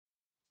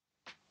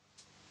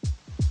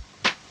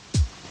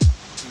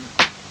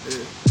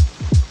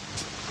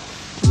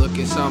Look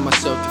inside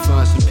myself to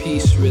find some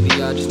peace. Really,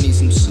 I just need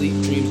some sleep.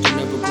 Dreams don't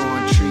never grow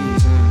on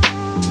trees.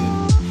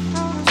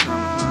 It's time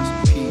to find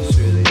some peace.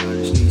 Really, I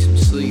just need some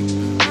sleep.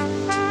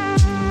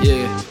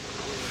 Yeah.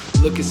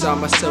 Look inside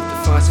myself to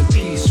find some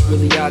peace.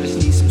 Really, I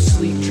just need some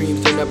sleep.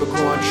 Dreams don't ever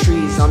grow on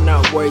trees. I'm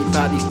not worried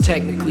about these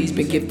technicalities.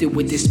 Been gifted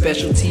with this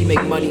specialty.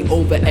 Make money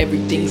over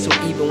everything. So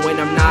even when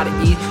I'm not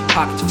at ease,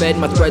 pockets fed,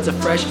 my threads are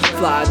fresh.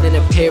 Flyer than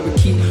a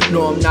parakeet.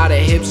 No, I'm not a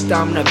hipster,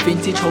 I'm not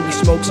vintage. Holy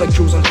smokes like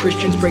Jews on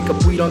Christians. Break a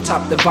weed on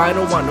top of the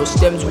vinyl. Want no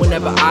stems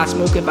whenever I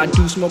smoke. If I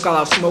do smoke,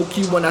 I'll outsmoke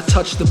you. When I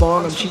touch the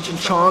bong, I'm Cheech and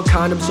Chong.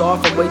 Condoms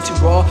off, I'm way too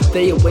raw.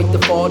 They await the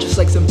fall, just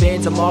like some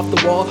bands, I'm off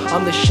the wall.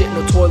 I'm the shit,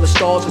 no toilet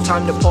stalls. It's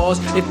time to pause.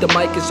 If the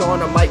mic is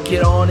on, I might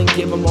get on and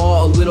give them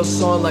all a little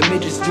song like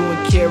midgets doing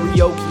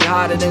karaoke.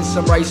 Hotter than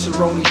some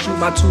rice-a-roni. Shoot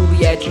my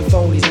toolie at you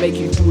phonies. Make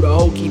you do the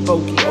hokey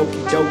pokey,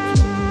 okie dokie.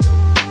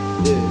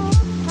 Yeah.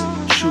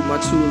 Shoot my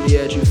toolie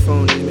at you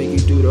phonies. Make you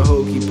do the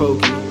hokey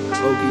pokey,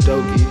 okie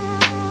dokie.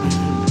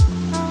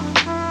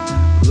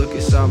 Look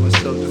inside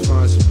myself to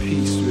find some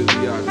peace.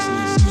 Really, I just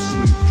need some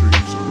sleep.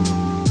 Dreams on.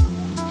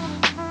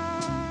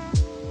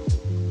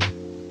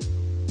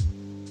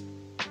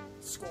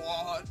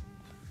 Squad.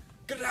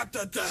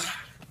 Gra-da-da.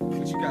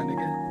 What you got,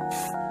 nigga?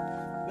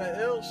 That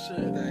ill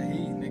shit. That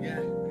heat, nigga.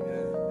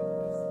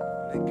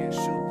 Nigga,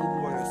 shoot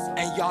boo-boo on yourself.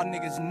 And y'all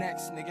niggas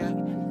next, nigga.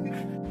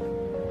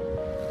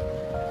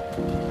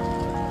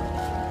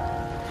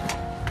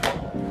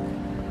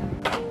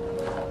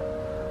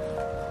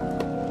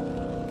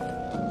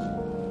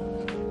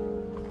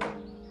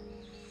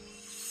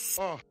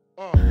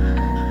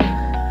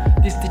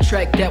 This the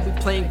track that we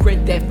playing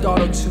Grand Theft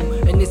Auto to.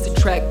 And it's the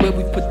track where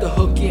we put the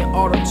hook in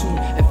auto-tune.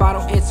 If I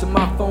don't answer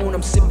my phone,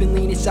 I'm sipping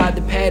lean inside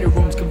the padded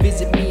rooms. Come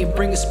visit me and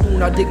bring a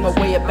spoon. I'll dig my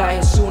way up out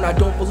here soon. I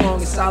don't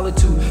belong in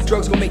solitude.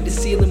 Drugs gon' make the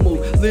ceiling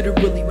move,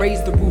 literally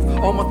raise the roof.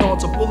 All my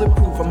thoughts are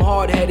bulletproof. I'm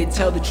hard-headed,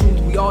 tell the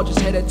truth. We all just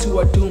headed to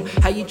our doom.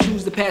 How you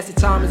choose to pass the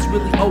time is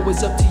really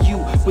always up to you.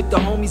 With the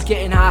homies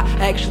getting high,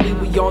 actually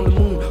we on the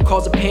moon.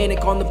 Cause a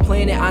panic on the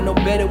planet. I know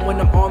better when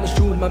I'm on the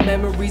street. My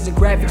memories and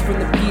graphics from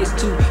the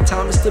PS2.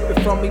 Time is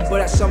slipping from me, but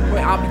at some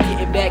point I'll be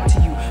getting back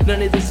to you.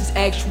 None of this is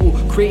actual,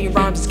 creating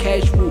rhymes is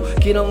casual.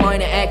 Get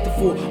online and act a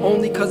fool,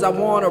 only cause I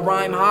wanna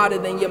rhyme harder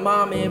than your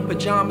mama in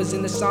pajamas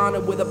in the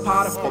sauna with a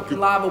pot of fucking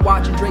lava,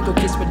 watching Draco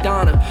kiss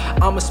Madonna.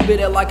 I'ma spit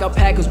it like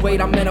alpacas, wait,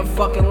 I meant a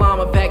fucking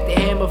llama. Pack the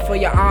hammer for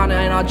your honor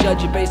and I'll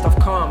judge you based off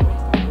karma.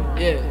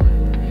 Yeah.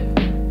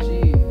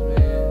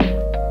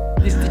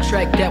 This the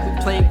track that we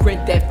playing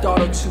Grand Theft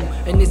Auto to.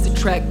 And it's the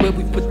track where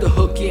we put the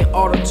hook in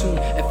auto-tune.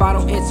 If I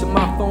don't answer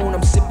my phone,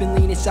 I'm sipping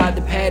lean inside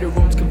the padded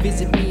rooms. Come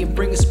visit me and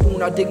bring a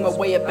spoon. I'll dig my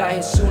way up out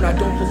here soon. I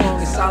don't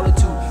belong in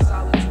solitude.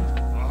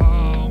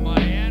 Oh,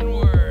 my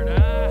N-word,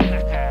 huh?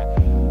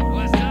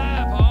 What's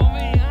up,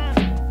 homie, huh?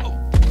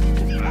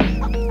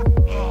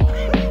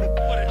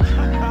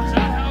 Is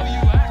that how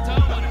you act,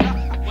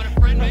 huh? When a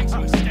friend makes a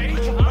mistake,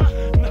 huh?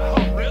 No,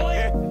 really?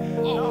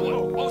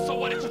 Oh, so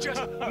what, it's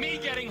just me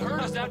getting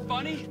hurt? Is that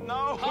funny?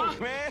 No, huh?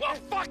 man. Well,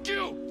 fuck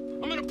you!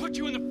 I'm gonna put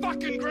you in the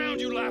fucking ground,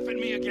 you laugh at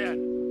me again.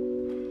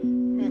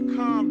 Man,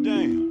 calm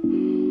down.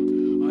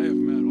 I have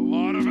met a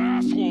lot of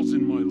assholes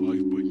in my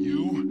life, but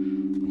you,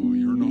 oh,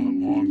 you're not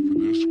long for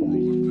this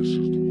world if this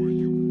is the way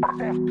you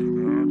fucking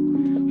act.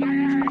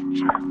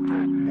 You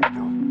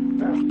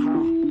motherfucker.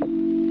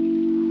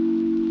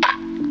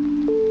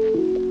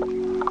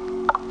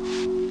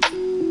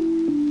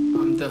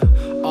 I'm the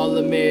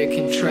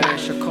all-American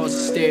trash. I cause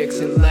hysterics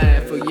and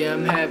laugh. Oh yeah,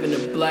 I'm having a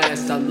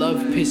blast. I love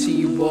pissing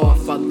you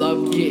off. I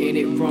love getting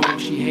it wrong.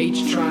 She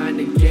hates trying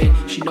again.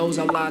 She knows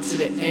I lie to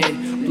the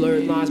end.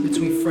 Blurred lines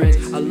between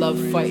friends. I love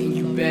fighting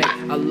you back.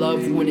 I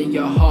love winning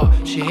your heart.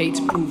 She hates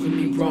proving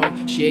me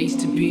wrong. She hates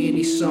to be in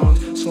these songs.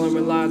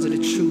 Slurring lines of the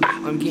truth.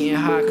 I'm getting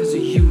high cause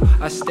of you.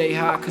 I stay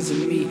high cause of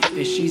me.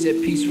 And she's at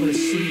peace when I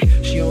see.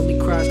 She only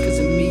cries cause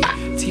of me.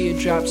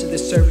 Teardrops at the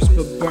surface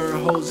but burn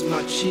holes in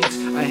my cheeks.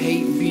 I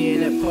hate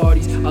being at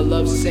parties. I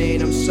love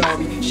saying I'm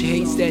sorry. She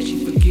hates that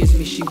she forgives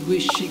me. She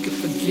wish she could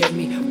forget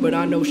me, but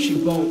I know she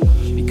won't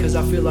because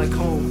I feel like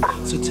home.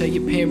 So tell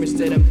your parents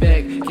that I'm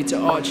back. Get to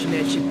arching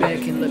at your back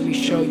and let me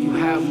show you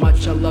how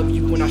much I love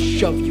you when I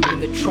shove you in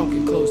the trunk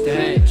and close the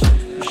hatch.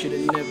 You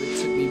should've never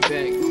took me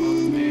back.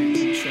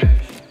 All-American trash.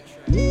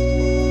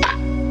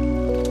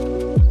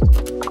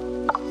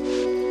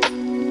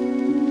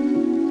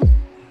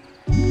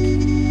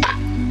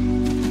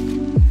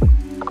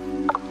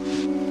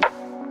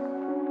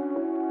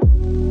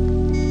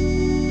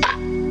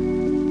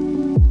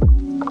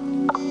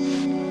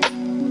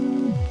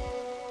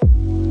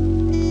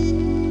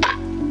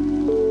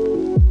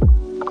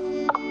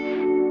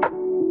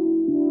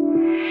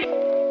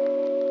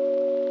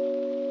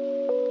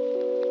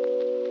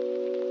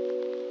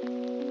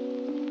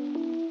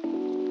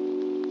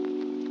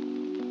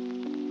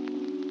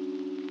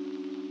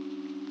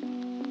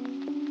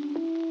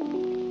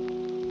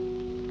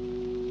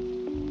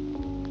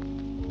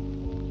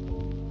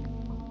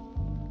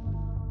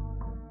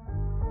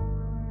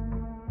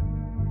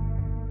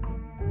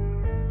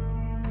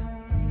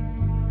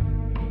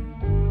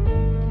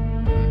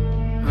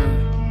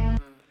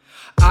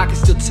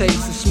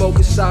 taste the smoke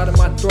inside of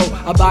my throat.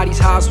 Our bodies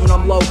highs when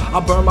I'm low. I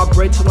burn my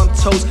bread till I'm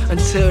toast.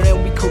 Until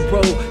then we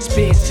corrode.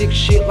 Spitting sick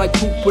shit like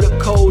poop with a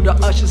cold. The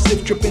usher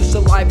sip dripping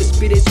saliva.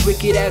 Spit as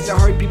wicked as a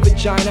herpes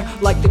vagina.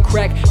 Like the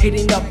crack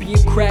hitting up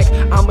your crack.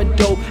 I'm a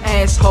dope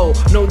asshole.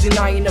 No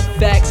denying the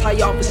facts.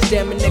 High off a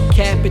stem in the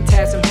cap. It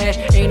has some hash.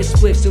 Ain't a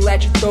split. Still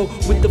at your throat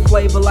with the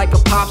flavor like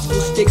a popsicle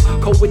stick.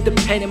 Cold with the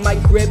pen in my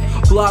grip.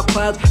 Block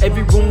clouds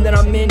every room that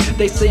I'm in.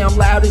 They say I'm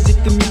loud as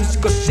if the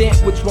music or scent.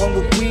 What's wrong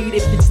with weed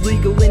if it's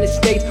legal in the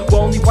States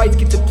where only whites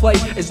get to play?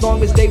 As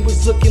long as they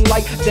was looking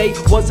like they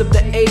was of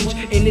the age.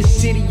 In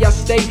this city I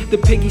stay, the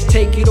piggies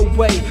take it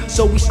away.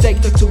 So we stay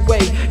tucked away,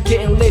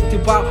 getting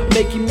lifted while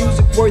making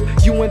music worth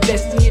you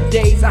investing your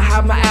days. I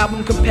have my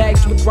album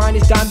compacts with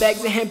grinders, dime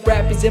bags, and hemp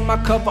wrappers. In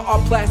my cover are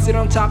plastered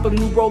on top of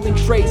new rolling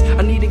trays.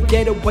 I need a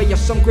getaway or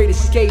some great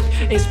escape,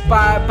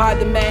 inspired by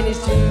the madness.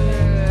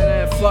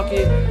 Fuck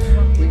it,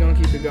 we gon'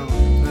 keep it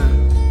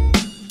going.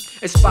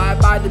 Inspired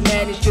by the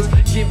madness, just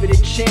give it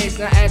a chance.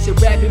 Not acid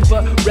rapping,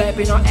 but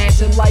rapping on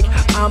acid like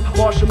I'm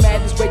Marshall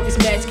Mathers. Wait, this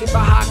match get for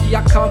hockey.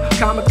 I come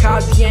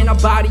kamikaze and I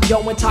body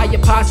yo entire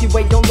posse.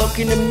 Wait, don't look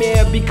in the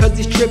mirror because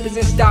this trip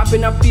isn't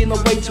stopping. I'm feeling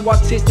way too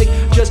artistic,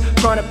 just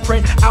trying to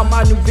print out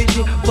my new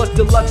vision. Plus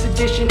deluxe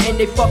edition, and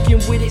they fucking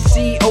with it.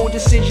 CEO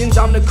decisions,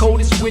 I'm the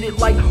coldest with it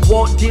like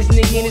Walt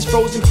Disney in his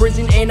frozen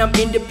prison. And I'm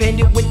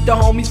independent with the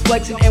homies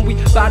flexing, and we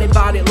bout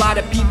it. Lot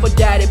of people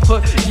died and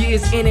put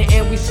years in it,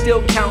 and we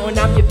still counting.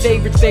 I'm your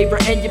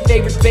favorite, and your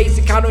favorite's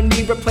basic. I don't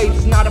need replace,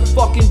 it's not a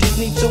fucking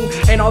Disney tune.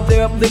 And all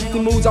their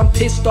uplifting moves, I'm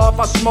pissed off.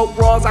 I smoke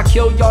raws, I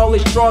kill y'all,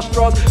 it's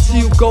straws.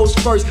 See who goes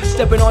first,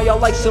 stepping on y'all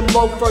like some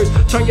loafers.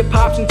 Turn your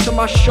pops into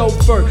my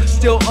chauffeur.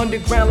 Still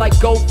underground like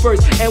gophers,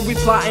 and we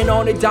plotting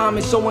on the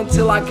diamond. So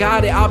until I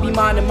got it, I'll be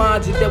minding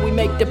mines, and then we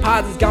make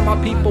deposits. Got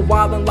my people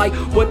wildin' like,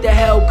 what the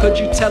hell could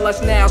you tell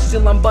us now?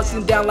 Still I'm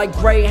busting down like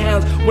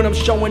greyhounds. When I'm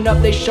showing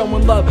up, they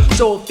showing love,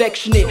 so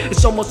affectionate.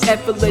 It's almost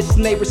effortless,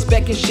 and they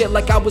respecting shit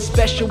like I was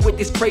special with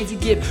this crazy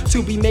gift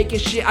to be making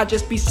shit. I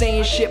just be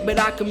saying shit, but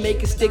I can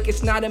make it stick.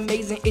 It's not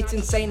amazing, it's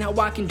insane how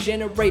I can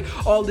generate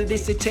all of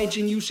this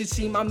attention. You should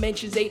see my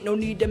mentions, ain't no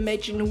need to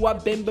mention who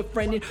I've been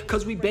befriending,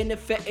 cause we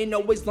benefiting,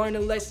 always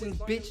learning lessons,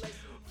 bitch.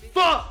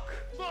 Fuck!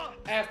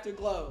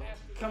 Afterglow,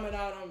 coming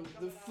out on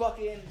the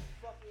fucking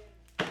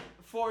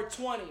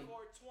 420.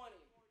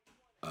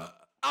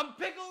 I'm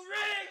Pickle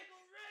Rick!